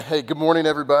Hey, good morning,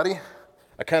 everybody.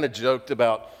 I kind of joked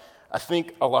about, I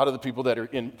think a lot of the people that are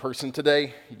in person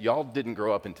today, y'all didn't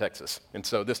grow up in Texas, and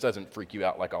so this doesn't freak you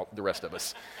out like all the rest of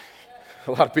us.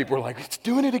 A lot of people are like, it's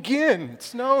doing it again, it's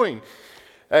snowing.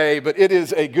 Hey, but it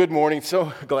is a good morning,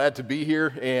 so glad to be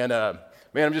here, and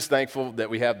man, I'm just thankful that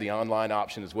we have the online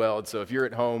option as well, and so if you're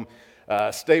at home,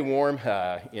 stay warm,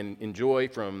 enjoy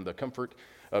from the comfort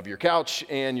of your couch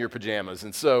and your pajamas.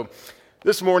 And so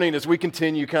this morning, as we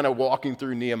continue kind of walking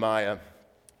through Nehemiah,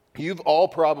 you've all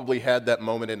probably had that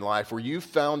moment in life where you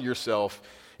found yourself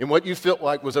in what you felt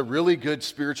like was a really good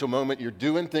spiritual moment. You're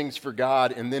doing things for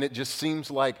God, and then it just seems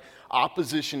like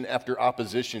opposition after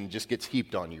opposition just gets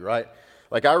heaped on you, right?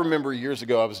 Like I remember years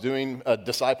ago, I was doing a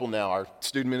Disciple Now. Our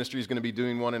student ministry is going to be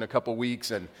doing one in a couple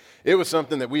weeks, and it was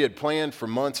something that we had planned for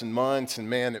months and months, and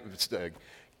man, it was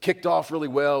kicked off really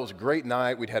well. It was a great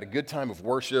night. We'd had a good time of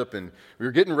worship, and we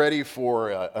were getting ready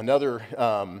for another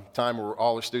time where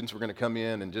all the students were going to come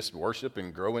in and just worship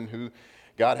and grow in who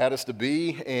God had us to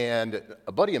be. And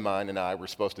a buddy of mine and I were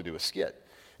supposed to do a skit.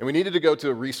 And we needed to go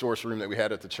to a resource room that we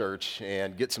had at the church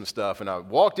and get some stuff. And I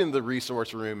walked into the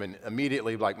resource room, and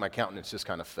immediately, like, my countenance just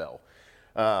kind of fell.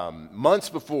 Months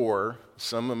before,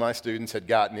 some of my students had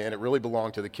gotten in. It really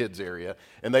belonged to the kids area,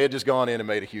 and they had just gone in and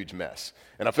made a huge mess.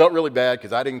 And I felt really bad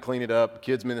because I didn't clean it up. The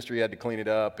kids ministry had to clean it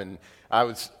up, and I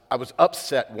was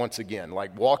upset once again,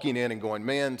 like walking in and going,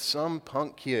 man, some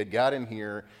punk kid got in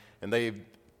here and they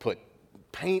put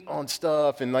paint on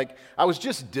stuff, and like I was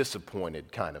just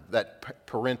disappointed, kind of that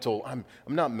parental. I'm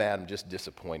not mad. I'm just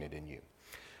disappointed in you.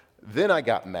 Then I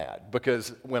got mad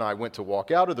because when I went to walk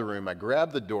out of the room, I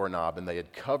grabbed the doorknob and they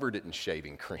had covered it in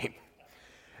shaving cream.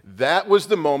 That was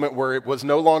the moment where it was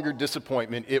no longer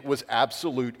disappointment, it was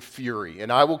absolute fury.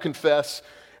 And I will confess,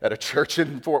 at a church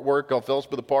in Fort Worth called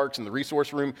Fellowship of the Parks in the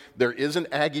resource room, there is an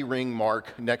Aggie ring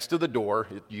mark next to the door.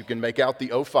 You can make out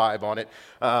the 05 on it.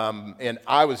 And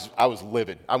I was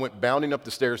livid. I went bounding up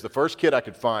the stairs. The first kid I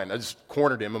could find, I just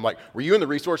cornered him. I'm like, were you in the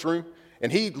resource room?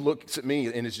 And he looks at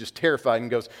me and is just terrified and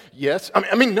goes, yes.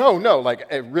 No.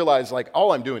 Like, I realize, like,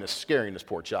 all I'm doing is scaring this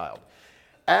poor child.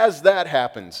 As that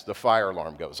happens, the fire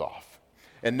alarm goes off.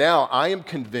 And now I am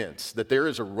convinced that there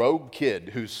is a rogue kid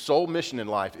whose sole mission in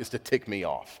life is to tick me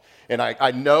off. And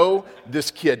I know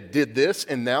this kid did this,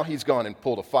 and now he's gone and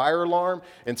pulled a fire alarm.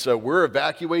 And so we're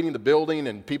evacuating the building,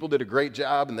 and people did a great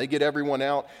job, and they get everyone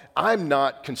out. I'm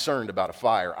not concerned about a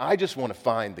fire. I just want to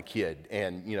find the kid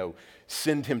and,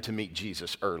 send him to meet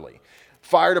Jesus early.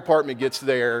 Fire department gets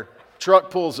there. Truck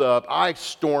pulls up, I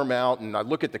storm out, and I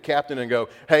look at the captain and go,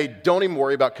 hey, don't even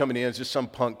worry about coming in, it's just some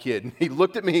punk kid. And he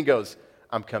looked at me and goes,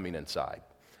 I'm coming inside.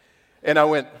 And I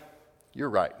went, you're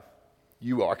right,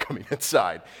 you are coming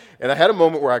inside. And I had a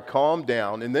moment where I calmed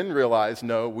down and then realized,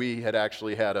 no, we had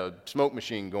actually had a smoke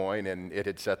machine going, and it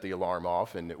had set the alarm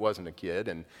off, and it wasn't a kid,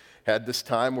 and had this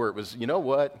time where it was, you know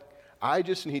what, I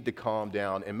just need to calm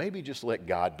down and maybe just let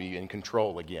God be in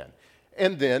control again.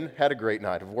 And then had a great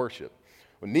night of worship.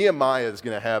 Well, Nehemiah is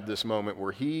going to have this moment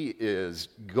where he is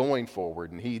going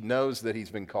forward, and he knows that he's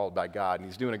been called by God, and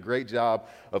he's doing a great job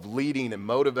of leading and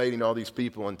motivating all these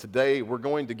people. And today we're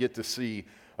going to get to see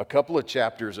a couple of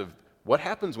chapters of what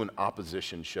happens when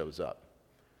opposition shows up.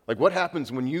 Like, what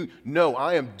happens when you know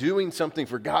I am doing something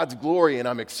for God's glory and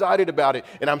I'm excited about it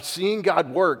and I'm seeing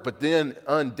God work, but then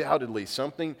undoubtedly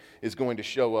something is going to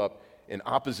show up and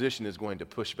opposition is going to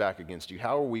push back against you.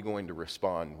 How are we going to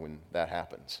respond when that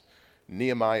happens?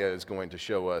 Nehemiah is going to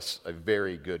show us a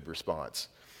very good response.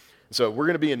 So we're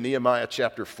going to be in Nehemiah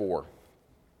chapter 4.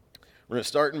 We're going to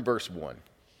start in verse 1.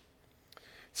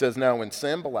 It says, now when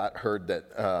Sanballat heard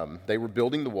that they were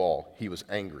building the wall, he was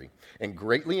angry and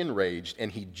greatly enraged,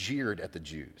 and he jeered at the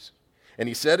Jews. And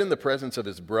he said in the presence of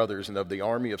his brothers and of the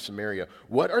army of Samaria,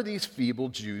 what are these feeble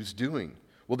Jews doing?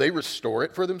 Will they restore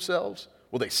it for themselves?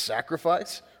 Will they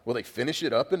sacrifice? Will they finish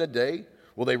it up in a day?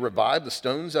 Will they revive the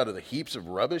stones out of the heaps of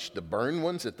rubbish, the burned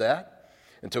ones at that?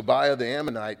 And Tobiah the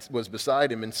Ammonite was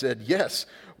beside him and said, yes,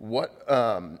 what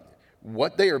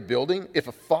they are building, if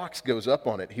a fox goes up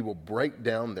on it, he will break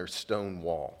down their stone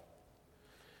wall.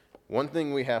 One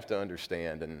thing we have to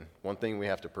understand, and one thing we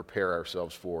have to prepare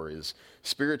ourselves for, is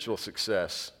spiritual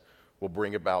success will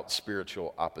bring about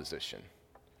spiritual opposition.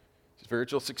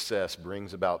 Spiritual success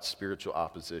brings about spiritual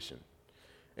opposition.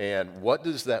 And what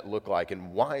does that look like?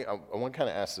 And why? I want to kind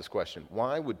of ask this question.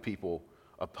 Why would people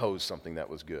oppose something that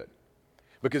was good?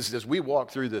 Because as we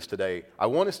walk through this today, I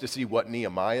want us to see what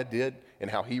Nehemiah did and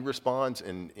how he responds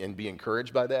and be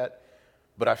encouraged by that.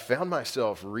 But I found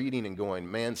myself reading and going,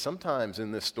 man, sometimes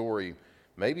in this story,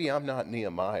 maybe I'm not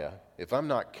Nehemiah. If I'm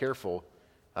not careful,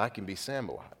 I can be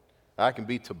Sanballat. I can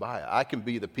be Tobiah. I can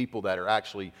be the people that are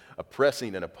actually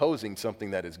oppressing and opposing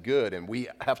something that is good, and we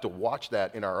have to watch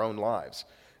that in our own lives.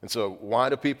 And so why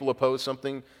do people oppose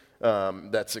something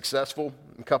that's successful?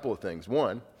 A couple of things.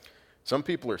 One, some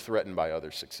people are threatened by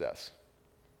others' success.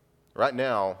 Right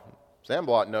now,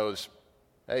 Sandblot knows,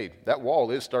 hey, that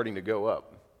wall is starting to go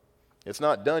up. It's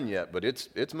not done yet, but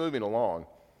it's moving along.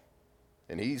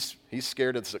 And he's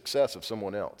scared of the success of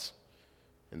someone else.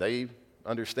 And they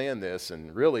understand this,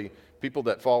 and really, people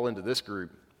that fall into this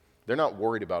group, they're not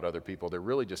worried about other people. They're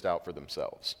really just out for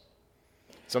themselves.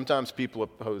 Sometimes people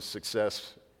oppose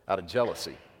success out of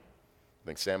jealousy. I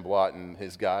think Sandblot and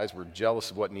his guys were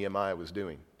jealous of what Nehemiah was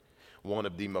doing. One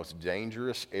of the most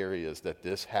dangerous areas that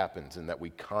this happens and that we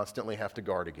constantly have to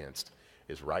guard against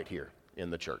is right here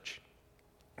in the church.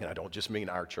 And I don't just mean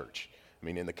our church. I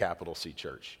mean in the capital C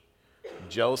church.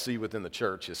 Jealousy within the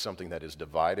church is something that is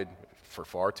divided for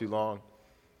far too long.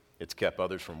 It's kept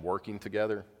others from working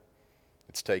together.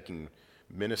 It's taking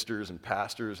ministers and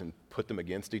pastors and put them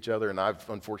against each other. And I've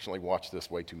unfortunately watched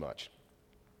this way too much,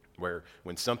 where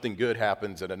when something good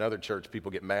happens at another church,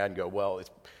 people get mad and go, well, it's,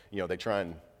 they try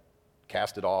and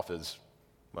cast it off as,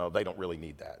 well, they don't really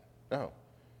need that. No.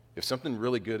 If something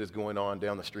really good is going on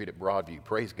down the street at Broadview,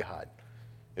 praise God.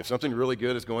 If something really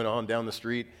good is going on down the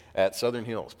street at Southern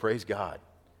Hills, praise God.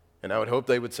 And I would hope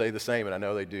they would say the same, and I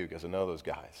know they do because I know those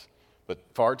guys. But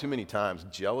far too many times,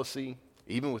 jealousy,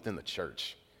 even within the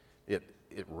church,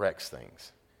 it wrecks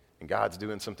things. And God's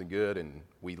doing something good, and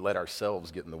we let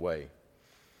ourselves get in the way.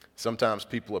 Sometimes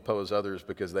people oppose others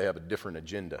because they have a different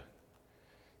agenda.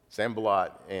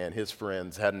 Sanballat and his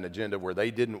friends had an agenda where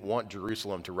they didn't want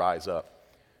Jerusalem to rise up.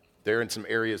 They're in some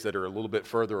areas that are a little bit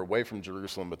further away from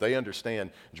Jerusalem, but they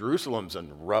understand Jerusalem's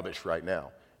in rubbish right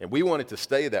now. And we want it to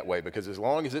stay that way because as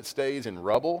long as it stays in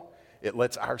rubble, it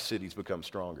lets our cities become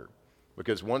stronger.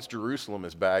 Because once Jerusalem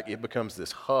is back, it becomes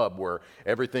this hub where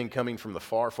everything coming from the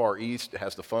far, far east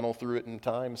has to funnel through it in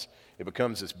times. It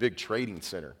becomes this big trading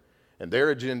center. And their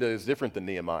agenda is different than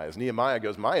Nehemiah's. Nehemiah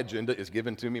goes, my agenda is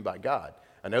given to me by God.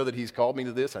 I know that he's called me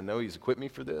to this. I know he's equipped me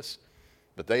for this.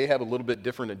 But they have a little bit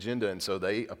different agenda, and so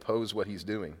they oppose what he's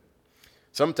doing.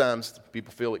 Sometimes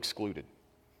people feel excluded.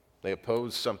 They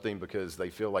oppose something because they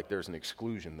feel like there's an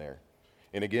exclusion there.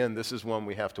 And again, this is one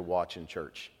we have to watch in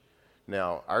church.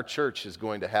 Now, our church is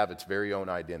going to have its very own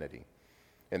identity.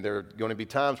 And there are going to be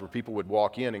times where people would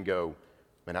walk in and go,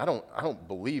 man, I don't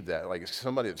believe that. Like if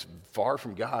somebody that's far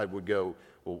from God would go,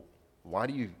 well, why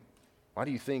do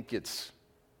you think it's,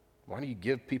 why do you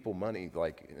give people money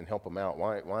and help them out?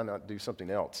 Why not do something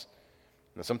else?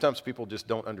 Now, sometimes people just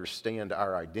don't understand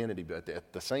our identity, but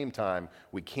at the same time,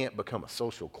 we can't become a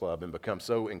social club and become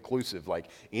so inclusive. Like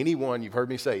anyone, you've heard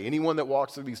me say, anyone that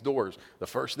walks through these doors, the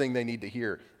first thing they need to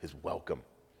hear is welcome.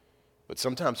 But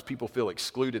sometimes people feel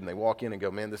excluded and they walk in and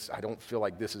go, man, I don't feel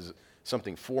like this is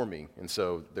something for me. And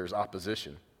so there's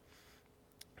opposition.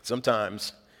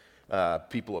 Sometimes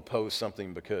people oppose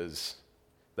something because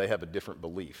they have a different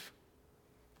belief.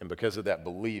 And because of that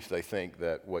belief, they think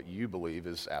that what you believe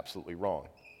is absolutely wrong.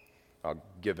 I'll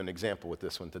give an example with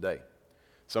this one today.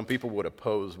 Some people would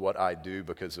oppose what I do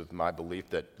because of my belief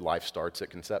that life starts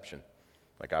at conception.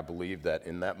 Like I believe that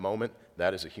in that moment,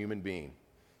 that is a human being.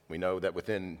 We know that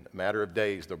within a matter of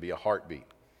days, there'll be a heartbeat.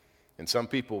 And some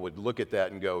people would look at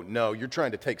that and go, no, you're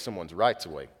trying to take someone's rights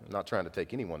away. I'm not trying to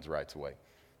take anyone's rights away.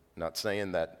 I'm not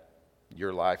saying that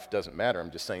your life doesn't matter.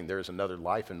 I'm just saying there's another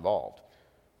life involved.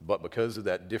 But because of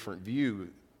that different view,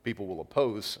 people will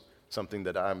oppose something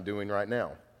that I'm doing right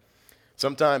now.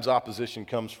 Sometimes opposition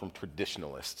comes from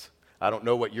traditionalists. I don't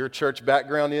know what your church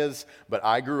background is, but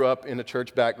I grew up in a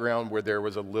church background where there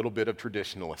was a little bit of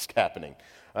traditionalist happening.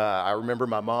 I remember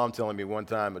my mom telling me one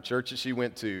time a church that she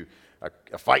went to,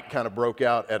 a fight kind of broke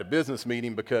out at a business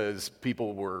meeting because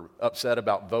people were upset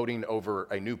about voting over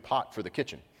a new pot for the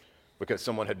kitchen, because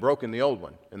someone had broken the old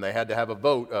one, and they had to have a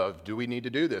vote of, do we need to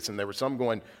do this? And there were some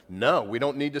going, no, we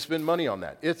don't need to spend money on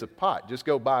that. It's a pot. Just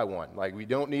go buy one. Like, we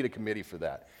don't need a committee for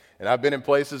that. And I've been in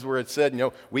places where it said,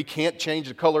 we can't change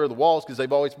the color of the walls because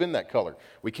they've always been that color.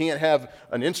 We can't have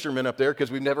an instrument up there because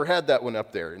we've never had that one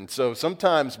up there. And so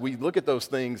sometimes we look at those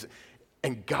things,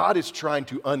 and God is trying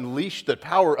to unleash the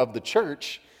power of the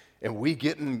church, and we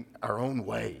get in our own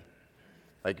way.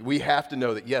 Like, we have to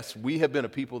know that, yes, we have been a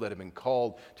people that have been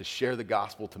called to share the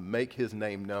gospel, to make his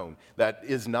name known. That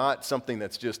is not something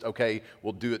that's just, okay,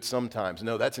 we'll do it sometimes.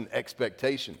 No, that's an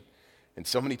expectation. And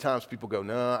so many times people go,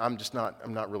 no, I'm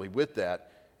not really with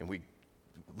that. And we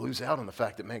lose out on the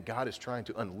fact that, man, God is trying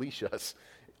to unleash us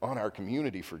on our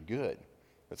community for good.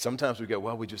 But sometimes we go,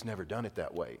 well, we just never done it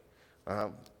that way.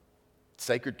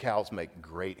 Sacred cows make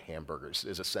great hamburgers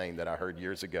is a saying that I heard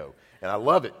years ago. And I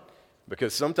love it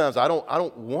because sometimes I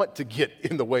don't want to get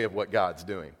in the way of what God's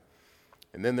doing.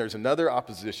 And then there's another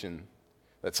opposition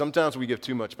that sometimes we give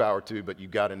too much power to, but you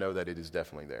got to know that it is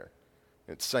definitely there.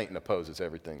 It's Satan opposes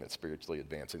everything that's spiritually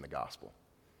advancing the gospel.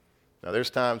 Now,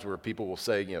 there's times where people will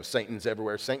say, Satan's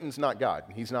everywhere. Satan's not God.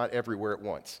 He's not everywhere at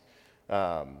once.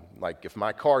 Like if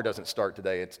my car doesn't start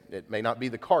today, it may not be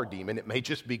the car demon. It may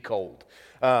just be cold.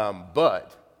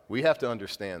 But we have to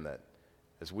understand that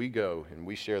as we go and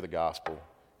we share the gospel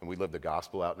and we live the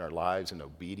gospel out in our lives in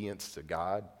obedience to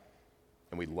God,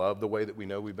 and we love the way that we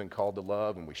know we've been called to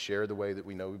love, and we share the way that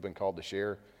we know we've been called to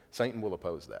share, Satan will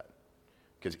oppose that.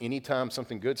 Because anytime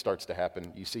something good starts to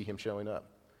happen, you see him showing up.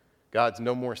 God's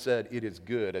no more said it is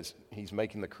good as he's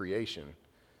making the creation,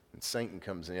 and Satan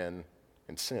comes in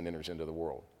and sin enters into the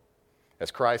world.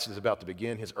 As Christ is about to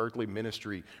begin his earthly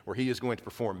ministry where he is going to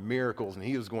perform miracles and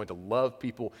he is going to love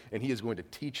people and he is going to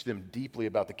teach them deeply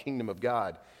about the kingdom of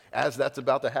God, as that's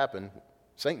about to happen,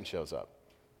 Satan shows up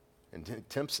and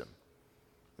tempts him.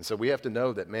 And so we have to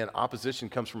know that, man, opposition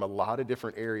comes from a lot of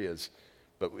different areas.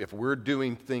 But if we're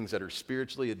doing things that are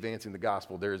spiritually advancing the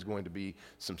gospel, there is going to be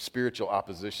some spiritual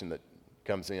opposition that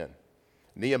comes in.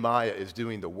 Nehemiah is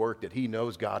doing the work that he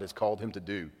knows God has called him to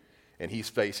do, and he's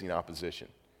facing opposition.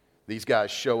 These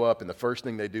guys show up, and the first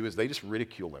thing they do is they just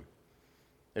ridicule him.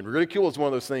 And ridicule is one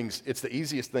of those things, it's the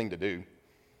easiest thing to do,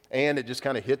 and it just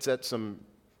kind of hits at some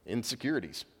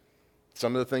insecurities.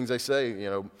 Some of the things they say,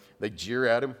 they jeer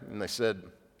at him, and they said,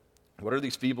 what are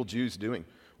these feeble Jews doing?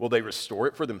 Will they restore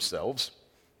it for themselves?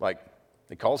 Like,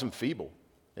 he calls him feeble,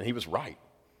 and he was right.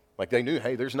 Like, they knew,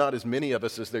 hey, there's not as many of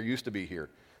us as there used to be here.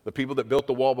 The people that built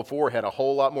the wall before had a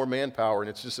whole lot more manpower, and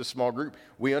it's just a small group.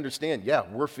 We understand, yeah,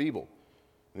 we're feeble.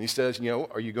 And he says,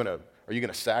 are you going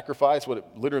to sacrifice? What it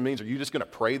literally means, are you just going to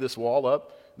pray this wall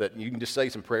up that you can just say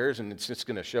some prayers and it's just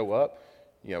going to show up?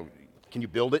 Can you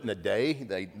build it in a day?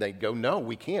 They go, no,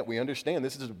 we can't. We understand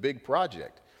this is a big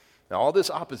project. Now, all this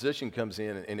opposition comes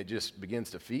in, and it just begins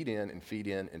to feed in and feed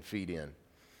in and feed in.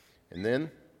 And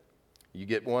then you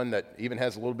get one that even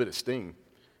has a little bit of sting.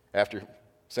 After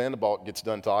Sandoval gets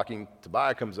done talking,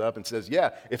 Tobiah comes up and says,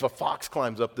 yeah, if a fox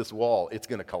climbs up this wall, it's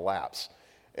going to collapse.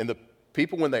 And the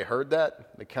people, when they heard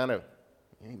that, they kind of,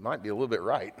 he might be a little bit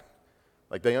right.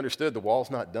 Like, they understood the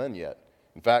wall's not done yet.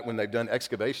 In fact, when they've done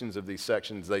excavations of these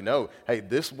sections, they know, hey,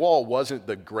 this wall wasn't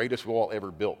the greatest wall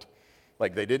ever built.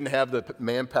 Like, they didn't have the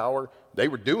manpower. They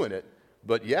were doing it.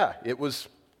 But yeah, it was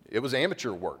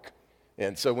amateur work.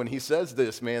 And so when he says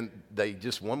this, man, they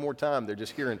just, one more time, they're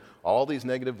just hearing all these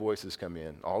negative voices come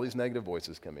in. All these negative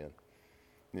voices come in.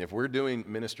 And if we're doing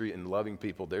ministry and loving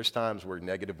people, there's times where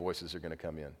negative voices are going to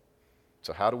come in.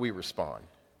 So how do we respond?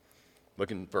 Look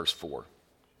in verse 4.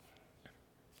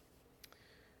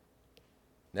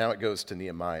 Now it goes to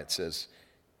Nehemiah. It says,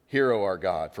 "Hear, O our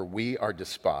God, for we are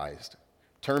despised.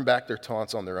 Turn back their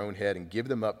taunts on their own head and give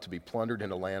them up to be plundered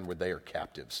in a land where they are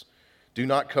captives. Do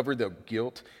not cover their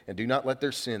guilt, and do not let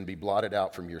their sin be blotted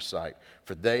out from your sight,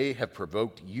 for they have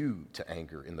provoked you to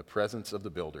anger in the presence of the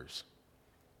builders."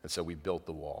 And so we built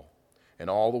the wall. And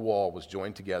all the wall was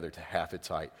joined together to half its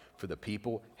height, for the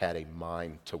people had a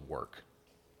mind to work.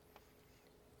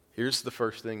 Here's the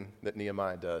first thing that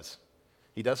Nehemiah does.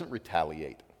 He doesn't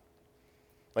retaliate.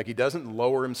 Like, he doesn't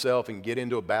lower himself and get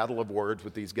into a battle of words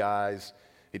with these guys.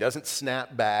 He doesn't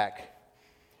snap back.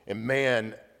 And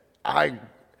man,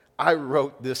 I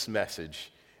wrote this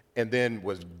message and then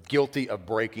was guilty of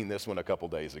breaking this one a couple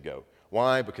days ago.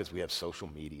 Why? Because we have social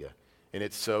media, and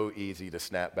it's so easy to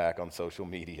snap back on social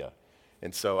media.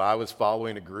 And so I was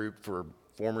following a group for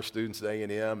former students at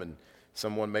A&M, and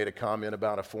someone made a comment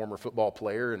about a former football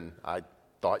player, and I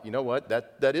thought, you know what,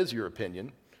 that is your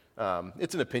opinion.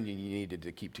 It's an opinion you needed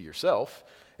to keep to yourself.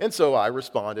 And so I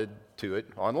responded to it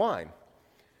online.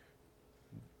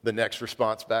 The next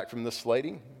response back from this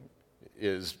lady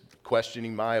is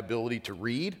questioning my ability to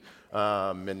read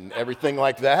and everything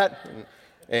like that.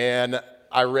 And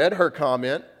I read her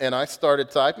comment, and I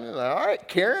started typing, all right,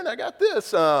 Karen, I got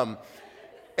this.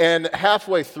 And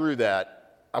halfway through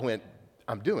that, I went,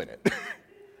 I'm doing it.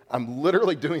 I'm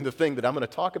literally doing the thing that I'm going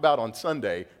to talk about on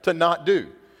Sunday to not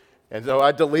do. And so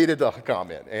I deleted the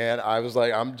comment, and I was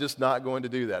like, I'm just not going to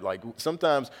do that. Like,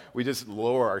 sometimes we just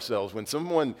lower ourselves. When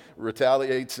someone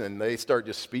retaliates and they start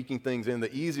just speaking things in,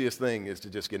 the easiest thing is to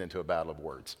just get into a battle of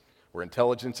words, where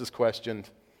intelligence is questioned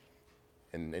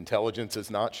and intelligence is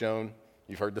not shown.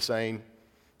 You've heard the saying,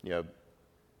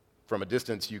 from a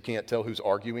distance you can't tell who's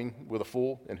arguing with a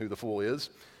fool and who the fool is.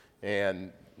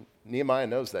 And Nehemiah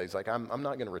knows that. He's like, I'm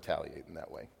not going to retaliate in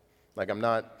that way. Like, I'm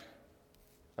not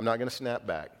going to snap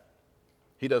back.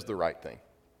 he does the right thing.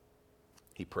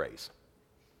 He prays.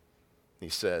 He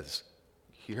says,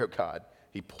 "Hear God."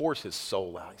 He pours his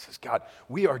soul out. He says, "God,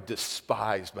 we are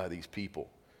despised by these people."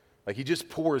 Like he just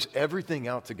pours everything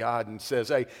out to God and says,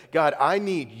 "Hey, God, I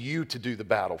need you to do the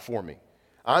battle for me.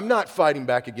 I'm not fighting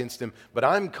back against him, but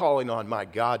I'm calling on my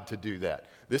God to do that."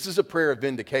 This is a prayer of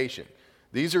vindication.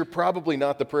 These are probably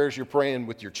not the prayers you're praying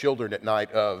with your children at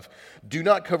night of, "Do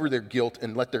not cover their guilt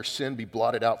and let their sin be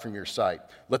blotted out from your sight.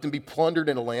 Let them be plundered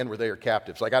in a land where they are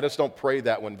captives." Like I just don't pray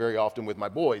that one very often with my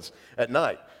boys at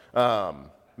night.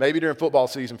 Maybe during football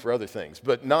season for other things,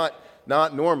 but not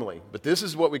normally. But this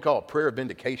is what we call a prayer of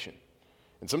vindication.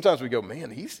 And sometimes we go,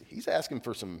 "Man, he's asking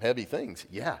for some heavy things."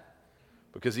 Yeah,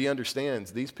 because he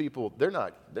understands these people, they're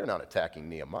not attacking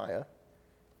Nehemiah.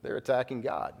 They're attacking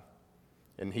God.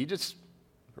 And he just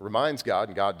reminds God,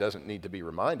 and God doesn't need to be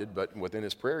reminded, but within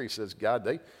his prayer he says, "God,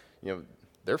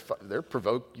 they're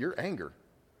provoke your anger.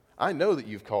 I know that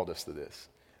you've called us to this.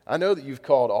 I know that you've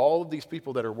called all of these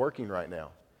people that are working right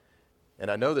now. And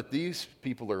I know that these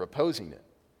people are opposing it.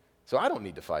 So I don't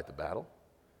need to fight the battle.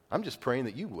 I'm just praying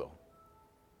that you will."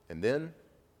 And then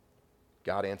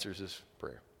God answers his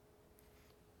prayer.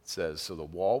 It says, "So the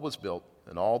wall was built,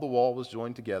 and all the wall was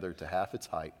joined together to half its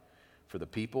height, for the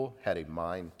people had a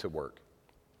mind to work."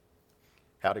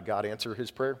 How did God answer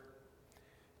his prayer?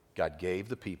 God gave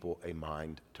the people a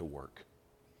mind to work.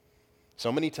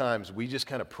 So many times we just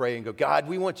kind of pray and go, "God,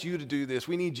 we want you to do this.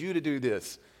 We need you to do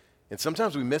this." And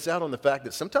sometimes we miss out on the fact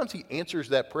that sometimes he answers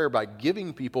that prayer by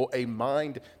giving people a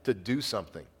mind to do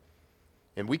something.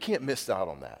 And we can't miss out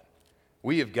on that.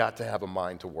 We have got to have a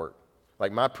mind to work.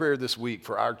 Like my prayer this week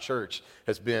for our church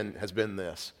has been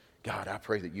this: "God, I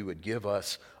pray that you would give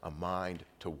us a mind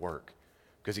to work."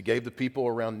 Because he gave the people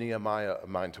around Nehemiah a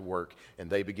mind to work, and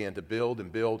they began to build,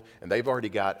 and they've already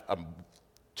got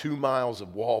 2 miles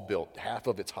of wall built, half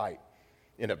of its height,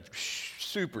 in a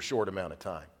super short amount of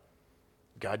time.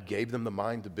 God gave them the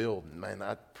mind to build, and man,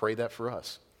 I pray that for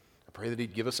us. I pray that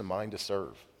he'd give us a mind to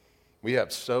serve. We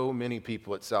have so many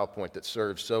people at South Point that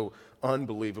serve so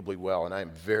unbelievably well, and I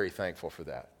am very thankful for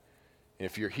that. And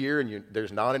if you're here and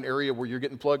there's not an area where you're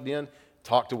getting plugged in,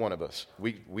 talk to one of us.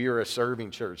 We are a serving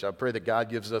church. I pray that God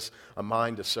gives us a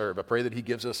mind to serve. I pray that he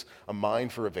gives us a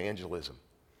mind for evangelism,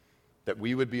 that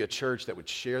we would be a church that would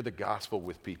share the gospel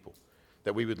with people,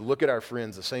 that we would look at our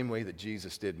friends the same way that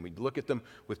Jesus did, and we'd look at them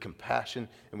with compassion,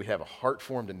 and we'd have a heart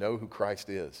for them to know who Christ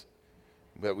is.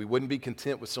 That we wouldn't be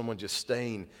content with someone just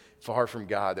staying far from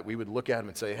God, that we would look at them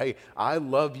and say, "Hey, I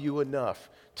love you enough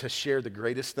to share the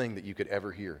greatest thing that you could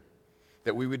ever hear."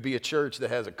 That we would be a church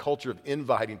that has a culture of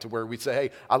inviting, to where we say,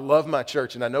 "Hey, I love my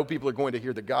church and I know people are going to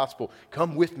hear the gospel.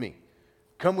 Come with me.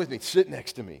 Come with me. Sit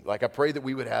next to me." Like I pray that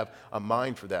we would have a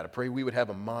mind for that. I pray we would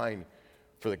have a mind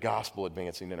for the gospel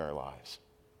advancing in our lives.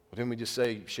 But then we just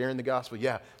say, sharing the gospel,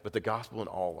 yeah, but the gospel in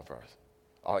all of us,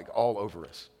 like all over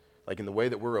us. Like in the way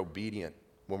that we're obedient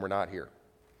when we're not here.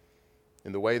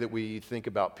 In the way that we think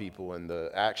about people and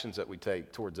the actions that we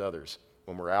take towards others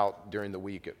when we're out during the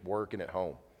week at work and at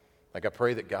home. Like I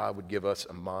pray that God would give us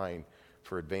a mind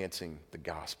for advancing the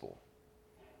gospel.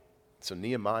 So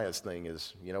Nehemiah's thing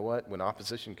is, you know what? When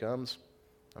opposition comes,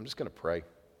 I'm just going to pray.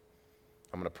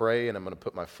 I'm going to pray, and I'm going to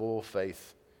put my full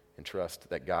faith and trust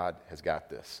that God has got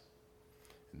this.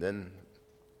 And then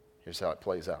here's how it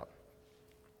plays out.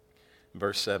 In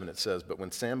verse 7 it says, "But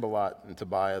when Sanballat and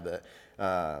Tobiah,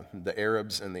 the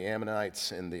Arabs and the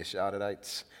Ammonites and the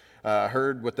Ashdodites,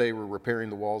 heard that they were repairing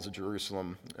the walls of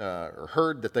Jerusalem,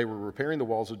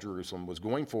 was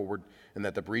going forward, and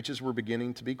that the breaches were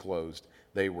beginning to be closed,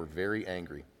 they were very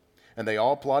angry. And they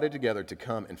all plotted together to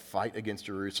come and fight against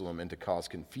Jerusalem and to cause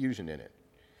confusion in it.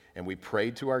 And we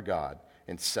prayed to our God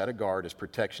and set a guard as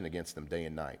protection against them day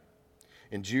and night.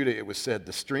 In Judah it was said,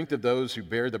 'The strength of those who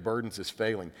bear the burdens is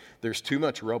failing. There's too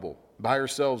much rubble. By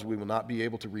ourselves we will not be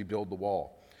able to rebuild the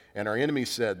wall.' And our enemies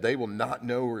said, 'They will not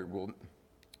know or will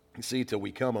see till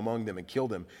we come among them and kill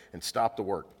them and stop the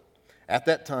work.' At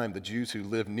that time, the Jews who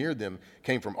lived near them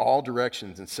came from all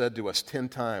directions and said to us 10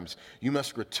 times, 'You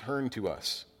must return to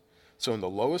us.' So in the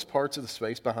lowest parts of the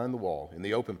space behind the wall, in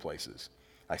the open places,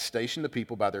 I stationed the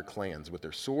people by their clans with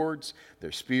their swords,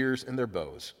 their spears, and their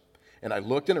bows. And I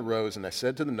looked and arose, and I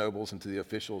said to the nobles and to the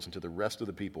officials and to the rest of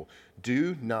the people,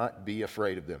 'Do not be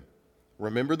afraid of them.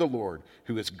 Remember the Lord,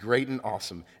 who is great and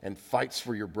awesome, and fights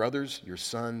for your brothers, your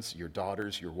sons, your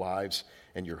daughters, your wives,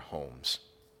 and your homes.'"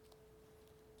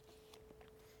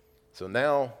 So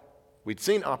now, we'd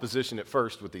seen opposition at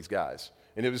first with these guys,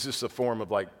 and it was just a form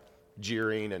of like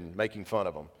jeering and making fun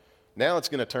of them. Now it's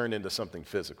going to turn into something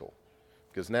physical,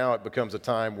 because now it becomes a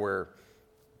time where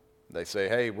they say,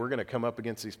 "Hey, we're going to come up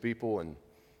against these people, and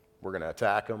We're going to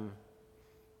attack them.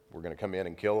 We're going to come in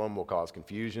and kill them. We'll cause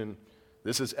confusion.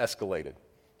 This has escalated.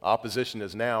 Opposition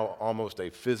is now almost a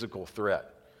physical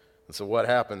threat. And so what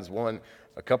happens?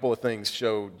 A couple of things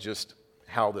show just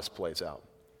how this plays out.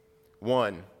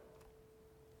 One,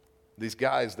 these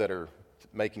guys that are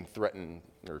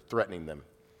threatening them,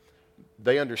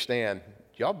 they understand,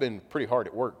 y'all been pretty hard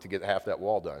at work to get half that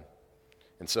wall done.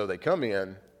 And so they come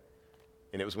in,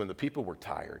 and it was when the people were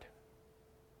tired.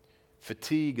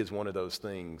 Fatigue is one of those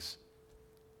things.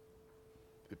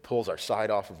 It pulls our sight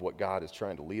off of what God is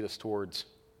trying to lead us towards.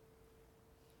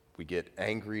 We get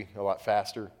angry a lot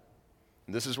faster.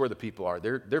 And this is where the people are.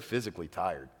 They're physically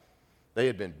tired. They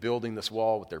had been building this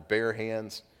wall with their bare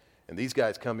hands, and these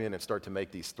guys come in and start to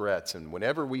make these threats. And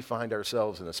whenever we find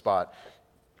ourselves in a spot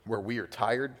where we are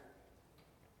tired,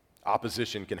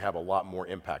 opposition can have a lot more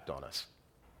impact on us.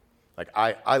 Like,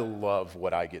 I love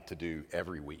what I get to do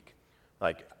every week.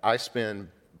 Like, I spend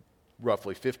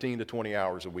roughly 15 to 20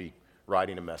 hours a week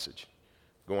writing a message,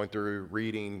 going through,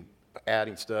 reading,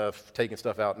 adding stuff, taking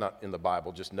stuff out, not in the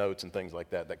Bible, just notes and things like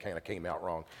that kind of came out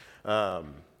wrong.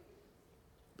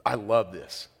 I love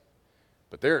this.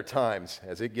 But there are times,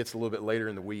 as it gets a little bit later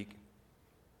in the week,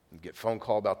 you get a phone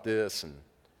call about this, and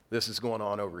this is going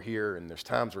on over here, and there's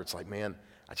times where it's like, man,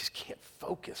 I just can't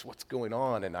focus. What's going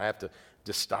on? And I have to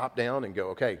just stop down and go,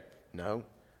 okay, no,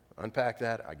 unpack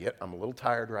that. I'm a little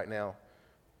tired right now,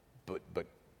 but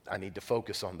I need to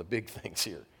focus on the big things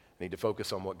here. I need to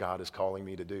focus on what God is calling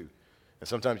me to do. And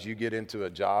sometimes you get into a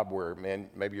job where, man,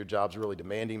 maybe your job's really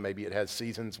demanding. Maybe it has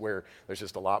seasons where there's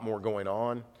just a lot more going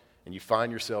on, and you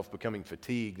find yourself becoming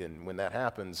fatigued. And when that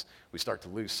happens, we start to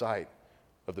lose sight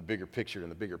of the bigger picture and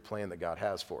the bigger plan that God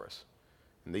has for us.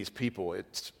 And these people,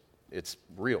 it's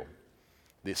real.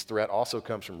 This threat also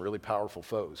comes from really powerful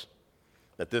foes.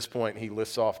 At this point, he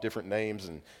lists off different names,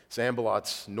 and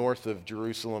Sanballat's north of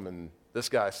Jerusalem, and this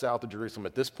guy south of Jerusalem.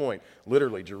 At this point,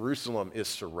 literally, Jerusalem is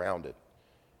surrounded.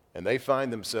 And they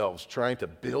find themselves trying to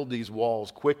build these walls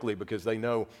quickly because they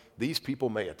know these people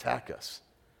may attack us.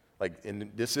 And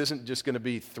this isn't just going to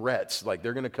be threats. Like,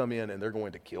 they're going to come in and they're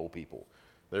going to kill people.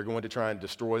 They're going to try and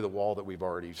destroy the wall that we've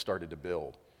already started to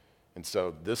build. And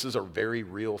so this is a very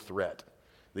real threat.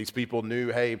 These people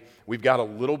knew, hey, we've got a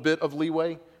little bit of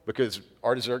leeway because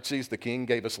Artaxerxes, the king,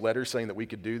 gave us letters saying that we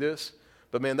could do this.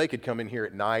 But man, they could come in here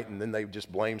at night and then they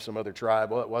just blame some other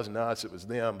tribe. Well, it wasn't us, it was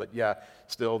them. But yeah,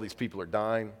 still these people are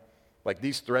dying. Like,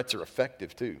 these threats are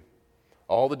effective too.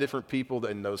 All the different people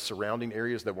in those surrounding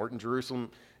areas that weren't in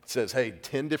Jerusalem, it says, hey,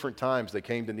 10 different times they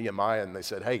came to Nehemiah and they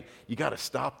said, hey, you got to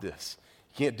stop this.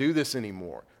 You can't do this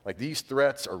anymore. Like, these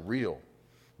threats are real.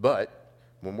 But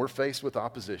when we're faced with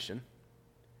opposition,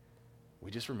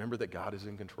 we just remember that God is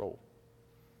in control.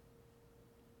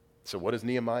 So what does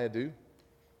Nehemiah do?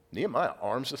 Nehemiah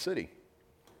arms the city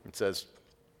and says,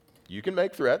 you can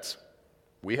make threats.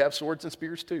 We have swords and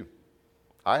spears too.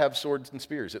 I have swords and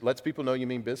spears. It lets people know you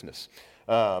mean business.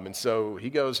 And so he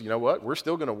goes, you know what? We're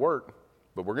still going to work,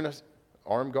 but we're going to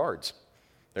arm guards.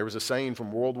 There was a saying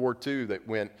from World War II that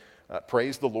went,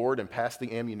 praise the Lord and pass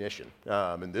the ammunition.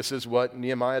 And this is what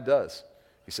Nehemiah does.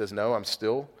 He says, no, I'm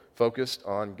still focused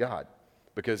on God.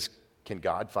 Because can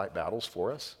God fight battles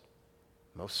for us?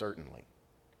 Most certainly.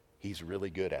 He's really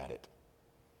good at it.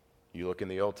 You look in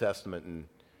the Old Testament, and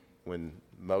when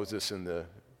Moses and the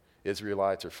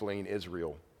Israelites are fleeing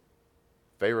Israel,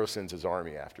 Pharaoh sends his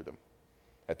army after them.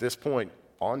 At this point,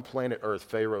 on planet Earth,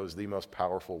 Pharaoh is the most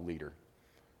powerful leader.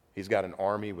 He's got an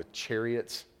army with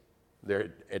chariots.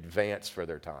 They're advanced for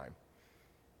their time.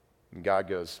 And God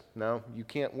goes, no, you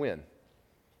can't win.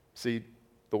 See,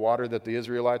 the water that the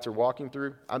Israelites are walking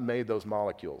through, I made those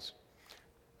molecules.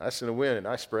 I sent a wind and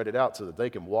I spread it out so that they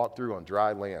can walk through on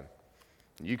dry land.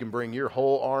 And you can bring your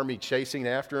whole army chasing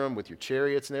after them with your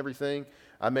chariots and everything.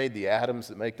 I made the atoms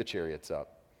that make the chariots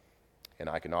up. And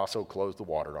I can also close the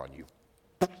water on you.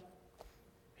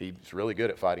 He's really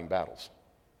good at fighting battles.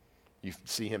 You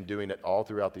see him doing it all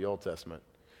throughout the Old Testament.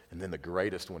 And then the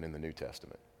greatest one in the New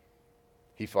Testament.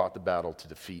 He fought the battle to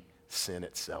defeat sin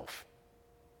itself.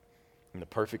 In the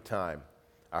perfect time,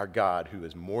 our God, who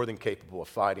is more than capable of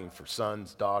fighting for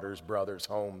sons, daughters, brothers,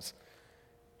 homes,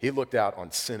 he looked out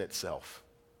on sin itself.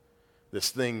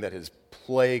 This thing that has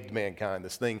plagued mankind,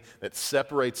 this thing that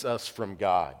separates us from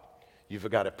God. You've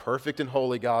got a perfect and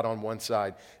holy God on one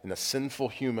side and a sinful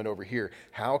human over here.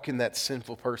 How can that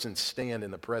sinful person stand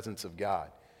in the presence of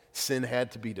God? Sin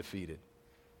had to be defeated.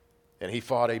 And he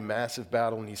fought a massive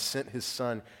battle, and he sent his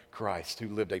son, Christ, who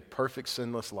lived a perfect,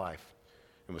 sinless life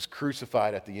and was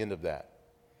crucified at the end of that,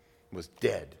 was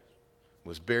dead,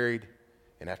 was buried,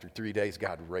 and after 3 days,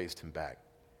 God raised him back,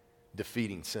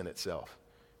 defeating sin itself.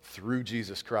 Through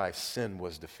Jesus Christ, sin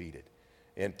was defeated.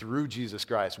 And through Jesus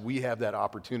Christ, we have that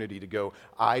opportunity to go,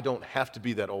 I don't have to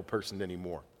be that old person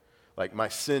anymore. Like my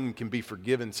sin can be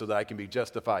forgiven so that I can be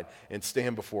justified and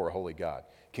stand before a holy God.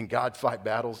 Can God fight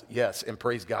battles? Yes, and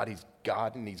praise God, he's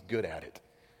God and he's good at it.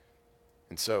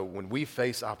 And so when we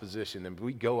face opposition and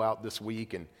we go out this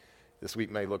week, and this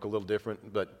week may look a little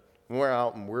different, but when we're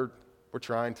out and we're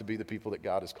trying to be the people that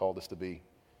God has called us to be,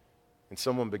 and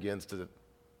someone begins to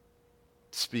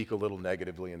speak a little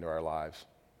negatively into our lives,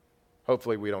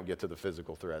 hopefully we don't get to the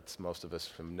physical threats. Most of us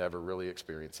have never really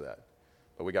experienced that.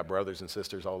 But we got brothers and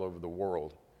sisters all over the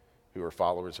world who are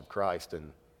followers of Christ,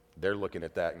 and they're looking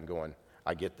at that and going,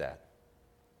 I get that.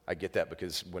 I get that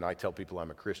because when I tell people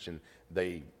I'm a Christian,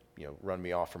 they run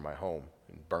me off from my home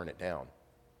and burn it down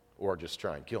or just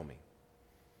try and kill me.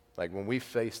 Like when we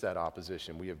face that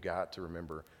opposition, we have got to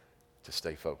remember to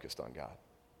stay focused on God.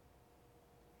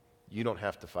 You don't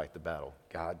have to fight the battle.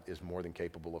 God is more than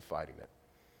capable of fighting it.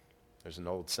 There's an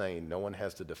old saying, no one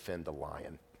has to defend a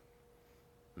lion,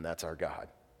 and that's our God.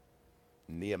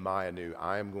 Nehemiah knew,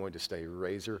 I am going to stay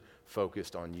razor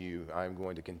focused on you. I am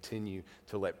going to continue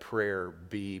to let prayer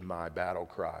be my battle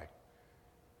cry.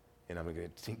 And I'm going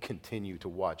to continue to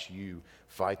watch you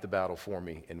fight the battle for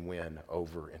me and win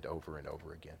over and over and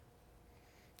over again.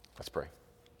 Let's pray.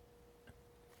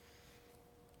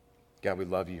 God, we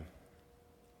love you.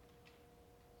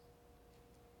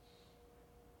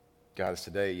 God, it's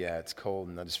today, it's cold,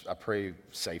 and I pray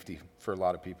safety for a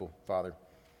lot of people, Father.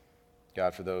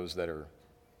 God, for those that are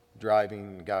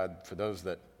driving, God, for those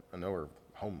that I know are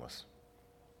homeless.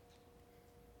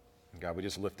 And God, we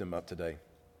just lift them up today.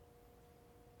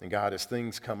 And God, as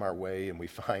things come our way and we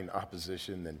find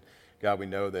opposition, and God, we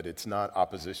know that it's not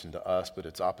opposition to us, but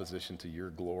it's opposition to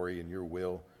your glory and your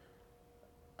will.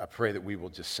 I pray that we will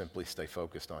just simply stay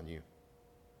focused on you.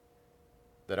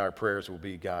 That our prayers will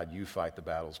be, God, you fight the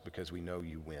battles because we know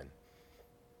you win.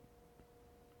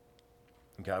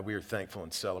 And God, we are thankful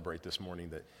and celebrate this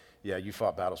morning that, you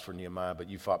fought battles for Nehemiah, but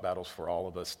you fought battles for all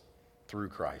of us through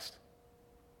Christ.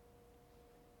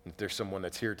 If there's someone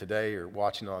that's here today or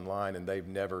watching online and they've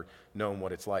never known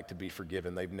what it's like to be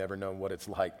forgiven, they've never known what it's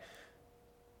like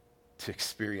to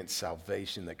experience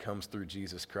salvation that comes through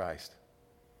Jesus Christ,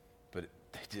 but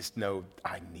they just know,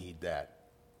 I need that.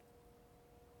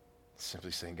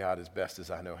 Simply saying, God, as best as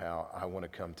I know how, I want to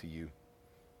come to you.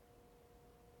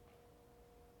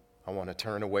 I want to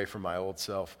turn away from my old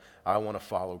self. I want to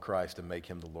follow Christ and make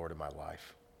him the Lord of my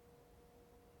life.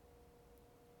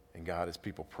 And God, as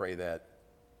people pray that,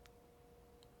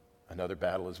 another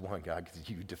battle is won, God, because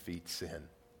you defeat sin.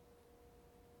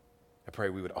 I pray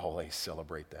we would always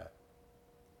celebrate that.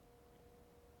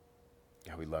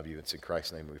 God, we love you. It's in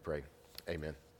Christ's name we pray. Amen.